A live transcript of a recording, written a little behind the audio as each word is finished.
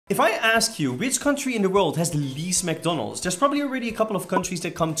If I ask you which country in the world has the least McDonald's, there's probably already a couple of countries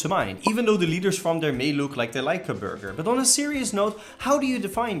that come to mind, even though the leaders from there may look like they like a burger. But on a serious note, how do you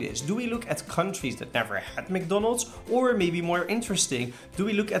define this? Do we look at countries that never had McDonald's? Or maybe more interesting, do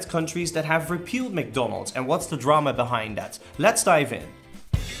we look at countries that have repealed McDonald's? And what's the drama behind that? Let's dive in.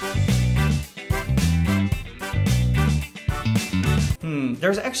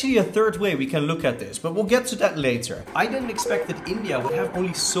 There's actually a third way we can look at this, but we'll get to that later. I didn't expect that India would have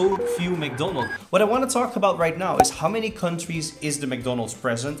only so few McDonald's. What I want to talk about right now is how many countries is the McDonald's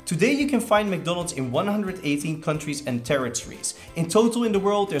present. Today you can find McDonald's in 118 countries and territories. In total in the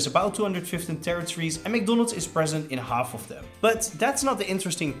world there's about 215 territories and McDonald's is present in half of them. But that's not the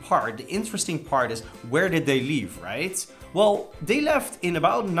interesting part. The interesting part is where did they leave, right? Well, they left in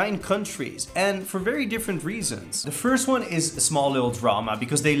about 9 countries and for very different reasons. The first one is a small little drama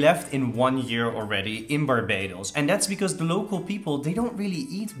because they left in 1 year already in Barbados. And that's because the local people, they don't really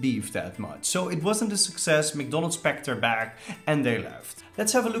eat beef that much. So it wasn't a success, McDonald's packed their bag and they left.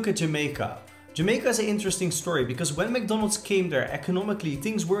 Let's have a look at Jamaica. Jamaica is an interesting story because when McDonald's came there, economically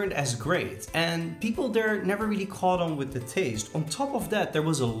things weren't as great and people there never really caught on with the taste. On top of that, there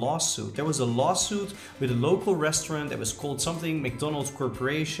was a lawsuit. There was a lawsuit with a local restaurant that was called something McDonald's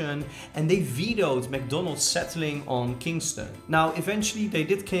Corporation and they vetoed McDonald's settling on Kingston. Now, eventually they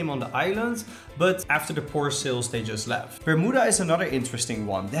did came on the island, but after the poor sales, they just left. Bermuda is another interesting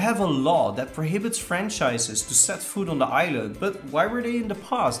one. They have a law that prohibits franchises to set foot on the island, but why were they in the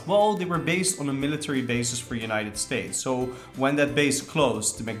past? Well, they were based on a military basis for the United States. So when that base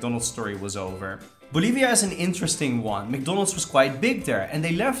closed, the McDonald's story was over. Bolivia is an interesting one. McDonald's was quite big there and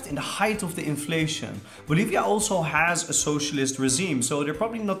they left in the height of the inflation. Bolivia also has a socialist regime, so they're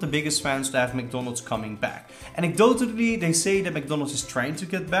probably not the biggest fans to have McDonald's coming back. Anecdotally, they say that McDonald's is trying to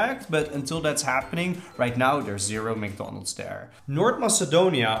get back, but until that's happening, right now there's 0 McDonald's there. North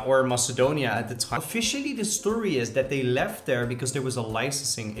Macedonia, or Macedonia at the time, officially the story is that they left there because there was a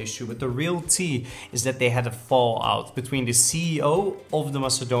licensing issue, but the real tea is that they had a fallout between the CEO of the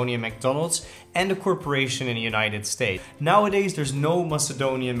Macedonian McDonald's and the corporation in the United States. Nowadays, there's no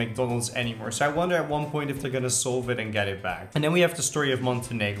Macedonian McDonald's anymore, so I wonder at one point if they're gonna solve it and get it back. And then we have the story of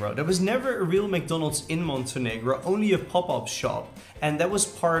Montenegro. There was never a real McDonald's in Montenegro, only a pop-up shop. And that was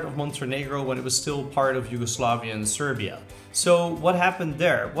part of Montenegro when it was still part of Yugoslavia and Serbia. So what happened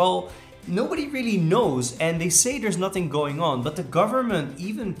there? Well, nobody really knows and they say there's nothing going on, but the government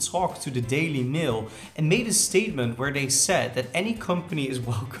even talked to the Daily Mail and made a statement where they said that any company is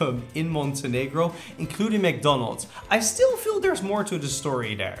welcome in Montenegro, including McDonald's. I still feel there's more to the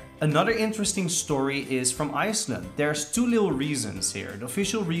story there. Another interesting story is from Iceland. There's 2 little reasons here. The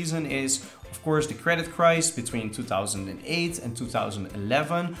official reason is, of course, the credit crisis between 2008 and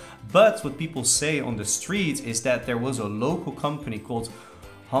 2011, but what people say on the streets is that there was a local company called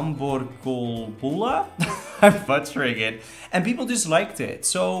Hamburgolbula? I'm butchering it. And people disliked it.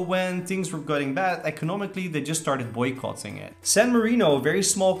 So when things were getting bad economically, they just started boycotting it. San Marino, a very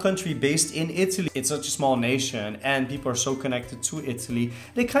small country based in Italy. It's such a small nation and people are so connected to Italy.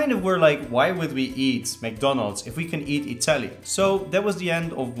 They kind of were like, why would we eat McDonald's if we can eat Italian? So that was the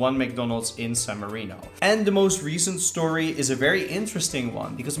end of one McDonald's in San Marino. And the most recent story is a very interesting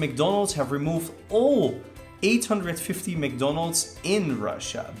one because McDonald's have removed all 850 McDonald's in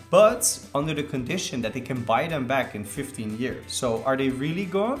Russia, but under the condition that they can buy them back in 15 years. So are they really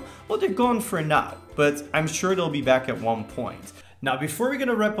gone? Well, they're gone for now, but I'm sure they'll be back at one point. Now, before we're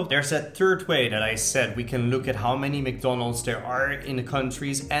gonna wrap up, there's that third way that I said we can look at how many McDonald's there are in the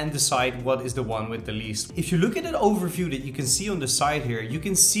countries and decide what is the one with the least. If you look at an overview that you can see on the side here, you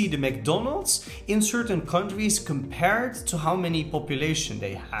can see the McDonald's in certain countries compared to how many population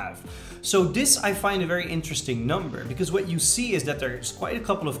they have. So this I find a very interesting number because what you see is that there's quite a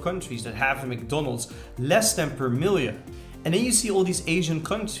couple of countries that have a McDonald's less than per million. And then you see all these Asian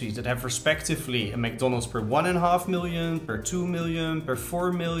countries that have respectively a McDonald's per 1.5 million, per 2 million, per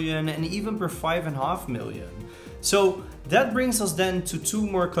 4 million, and even per 5.5 million. So that brings us then to 2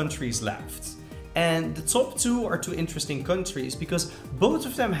 more countries left. And the top 2 are 2 interesting countries because both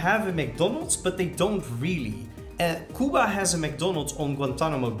of them have a McDonald's, but they don't really. Cuba has a McDonald's on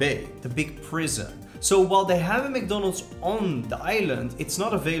Guantanamo Bay, the big prison. So while they have a McDonald's on the island, it's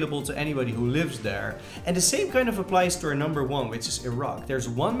not available to anybody who lives there. And the same kind of applies to our number 1, which is Iraq. There's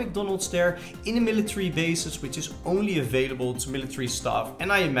one McDonald's there in a military basis, which is only available to military staff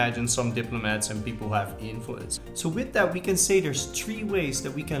and I imagine some diplomats and people who have influence. So with that, we can say there's 3 ways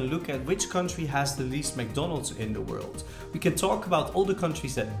that we can look at which country has the least McDonald's in the world. We can talk about all the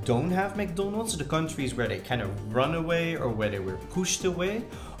countries that don't have McDonald's, the countries where they kind of run away or where they were pushed away.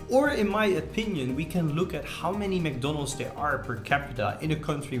 Or in my opinion, we can look at how many McDonald's there are per capita in a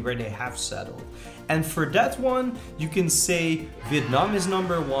country where they have settled. And for that one, you can say Vietnam is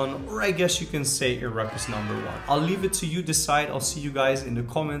number one, or I guess you can say Iraq is number one. I'll leave it to you decide. I'll see you guys in the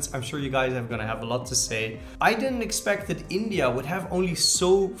comments. I'm sure you guys are gonna have a lot to say. I didn't expect that India would have only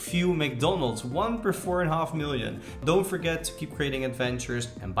so few McDonald's, 1 per 4.5 million. Don't forget to keep creating adventures,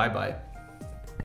 and bye bye.